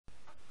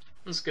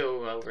Let's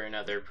go over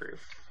another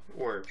proof,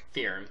 or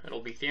theorem.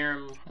 It'll be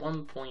theorem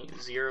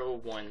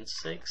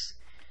 1.016,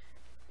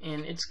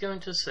 and it's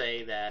going to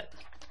say that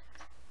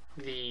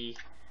the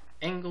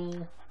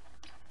angle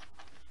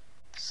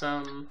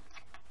sum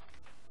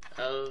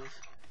of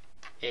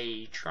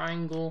a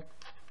triangle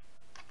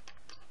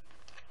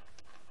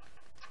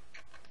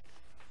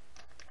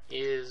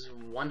is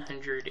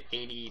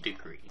 180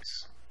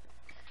 degrees.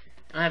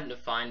 I haven't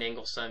defined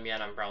angle sum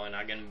yet. I'm probably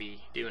not going to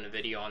be doing a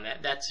video on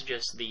that. That's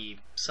just the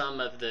sum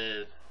of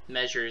the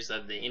measures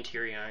of the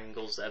interior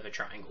angles of a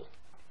triangle.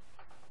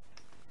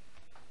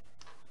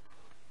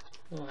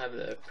 We'll have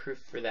the proof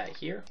for that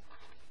here.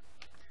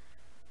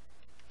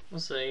 We'll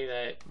say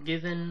that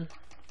given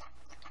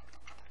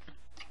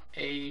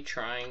a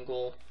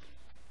triangle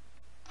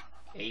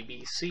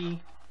ABC,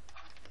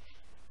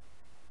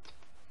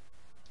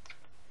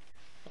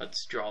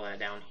 let's draw that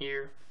down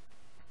here.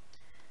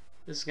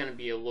 This is going to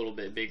be a little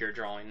bit bigger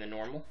drawing than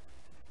normal.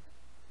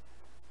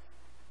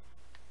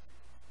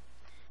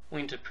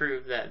 We need to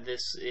prove that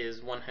this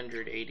is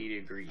 180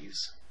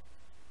 degrees.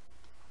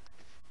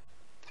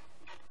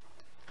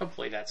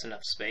 Hopefully that's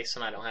enough space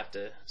and I don't have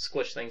to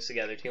squish things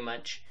together too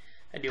much.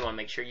 I do want to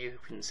make sure you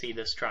can see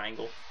this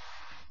triangle.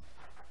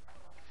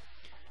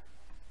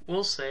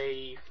 We'll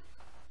say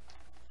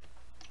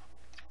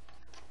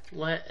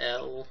let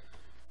L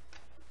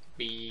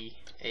be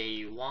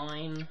a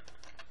line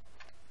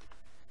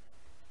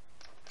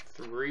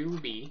through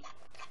B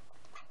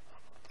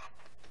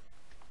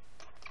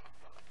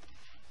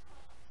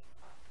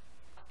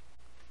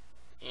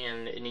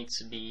and it needs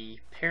to be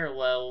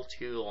parallel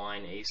to the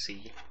line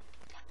AC.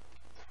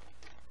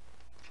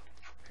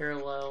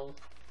 Parallel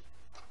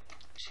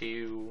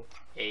to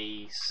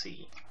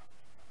AC.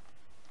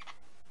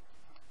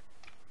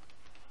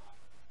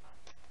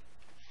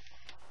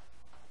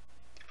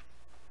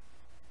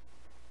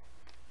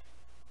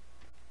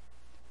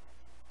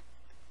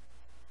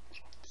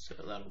 So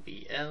that'll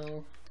be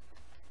L.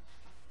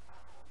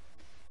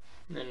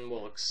 Then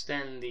we'll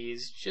extend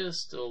these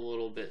just a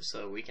little bit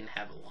so we can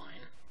have a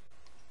line.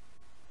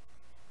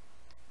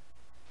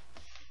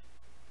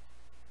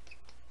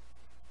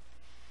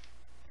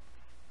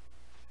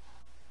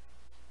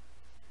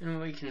 And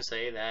we can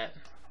say that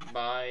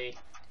by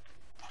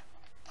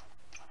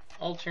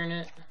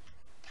alternate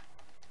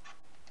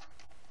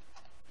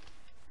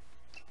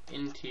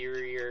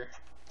interior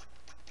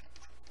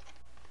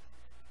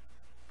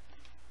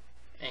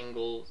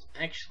angles,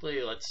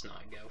 actually let's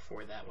not go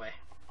for it that way.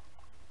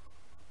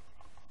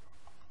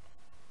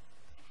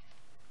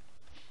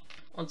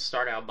 Let's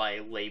start out by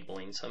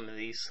labeling some of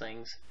these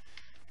things.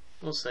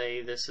 We'll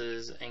say this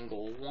is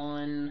angle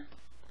 1,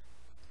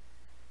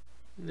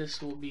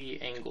 this will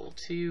be angle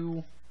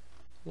 2,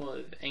 we'll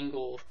have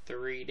angle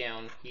 3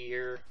 down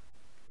here,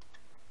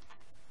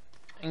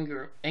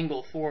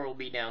 angle 4 will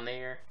be down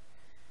there,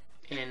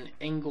 and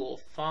angle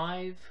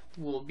 5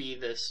 will be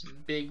this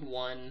big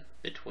one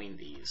between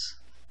these.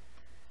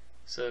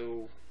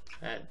 So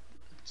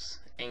that's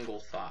angle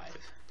 5.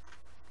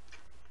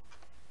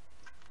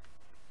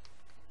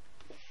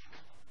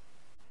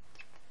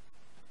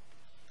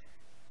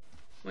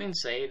 We can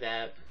say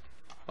that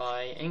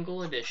by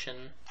angle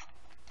addition,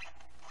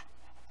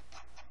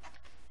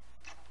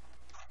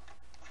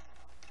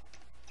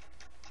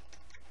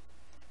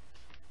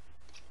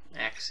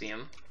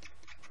 axiom,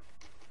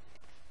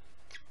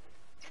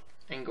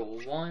 angle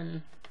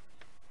 1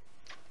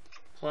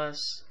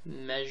 plus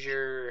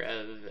measure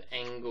of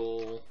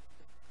angle,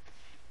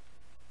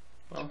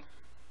 well,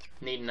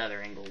 need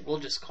another angle. We'll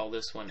just call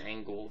this one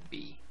angle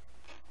B.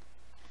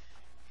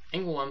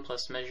 Angle 1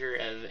 plus measure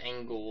of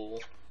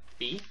angle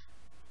B,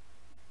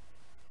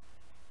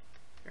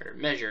 or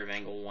measure of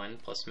angle 1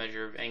 plus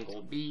measure of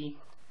angle B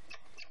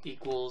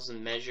equals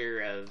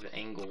measure of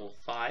angle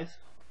 5.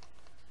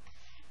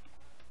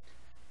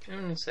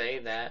 I'm going to say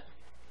that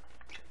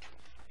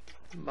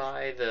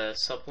by the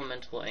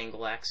supplemental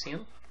angle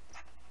axiom,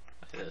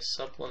 the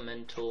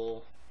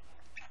supplemental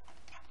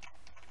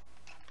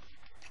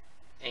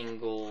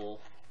angle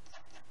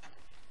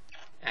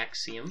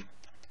axiom,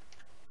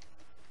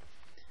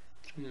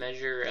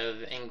 measure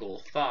of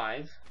angle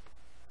 5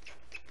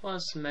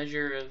 plus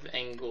measure of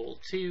angle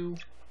 2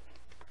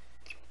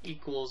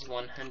 equals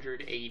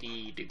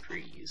 180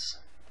 degrees.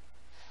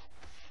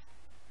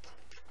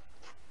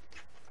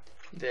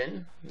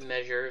 Then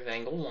measure of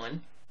angle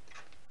 1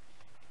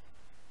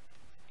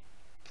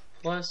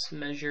 plus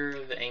measure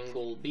of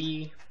angle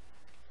B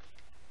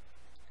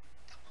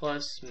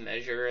plus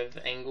measure of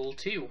angle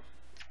 2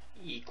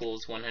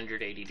 equals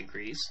 180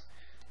 degrees.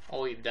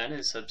 All we've done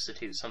is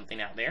substitute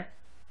something out there.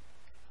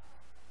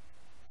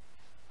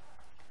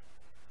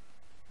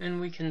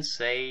 And we can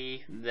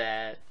say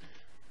that,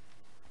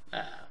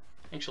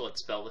 actually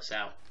let's spell this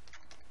out.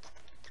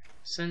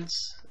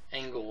 Since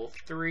angle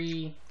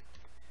 3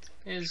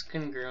 is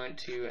congruent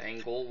to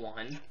angle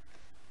 1,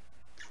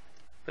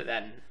 put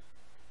that in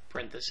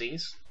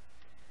parentheses,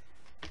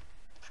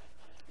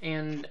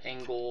 and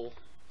angle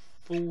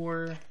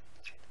 4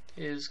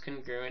 is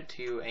congruent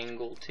to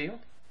angle 2,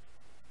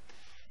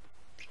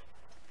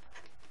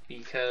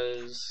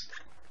 because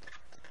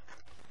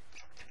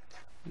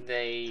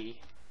they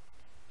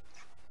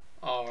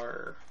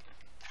are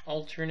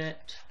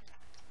alternate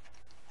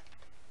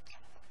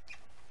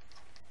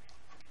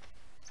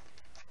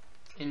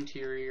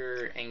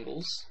interior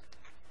angles,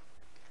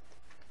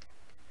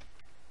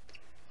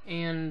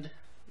 and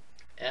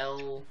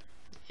L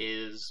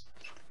is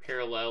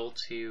parallel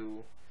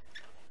to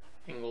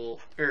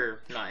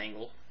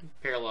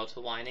parallel to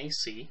line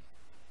AC.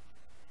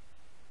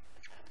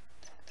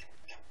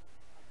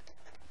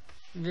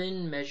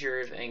 Then measure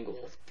of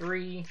angle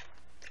 3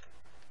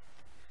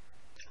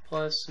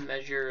 plus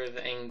measure of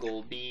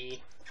angle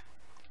B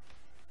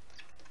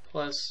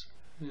plus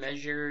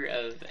measure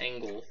of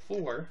angle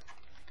 4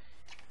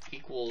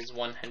 equals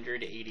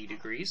 180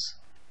 degrees.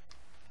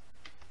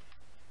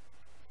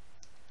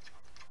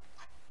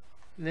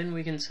 Then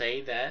we can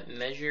say that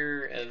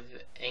measure of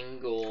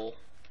angle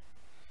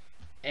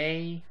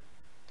A,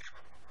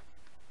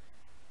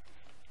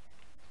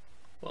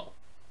 well,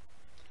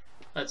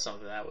 let's not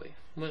do it that way.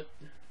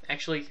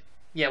 Actually,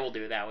 yeah, we'll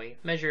do it that way.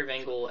 Measure of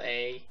angle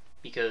A,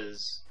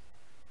 because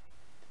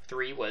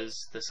 3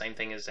 was the same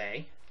thing as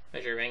A.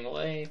 Measure of angle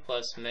A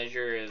plus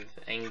measure of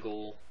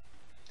angle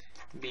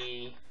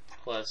B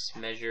plus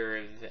measure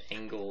of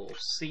angle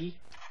C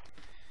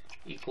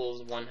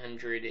equals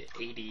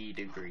 180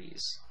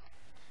 degrees.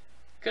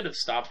 Could have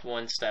stopped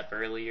one step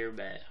earlier,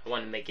 but I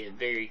want to make it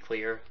very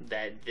clear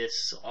that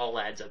this all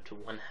adds up to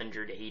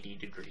 180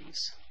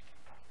 degrees.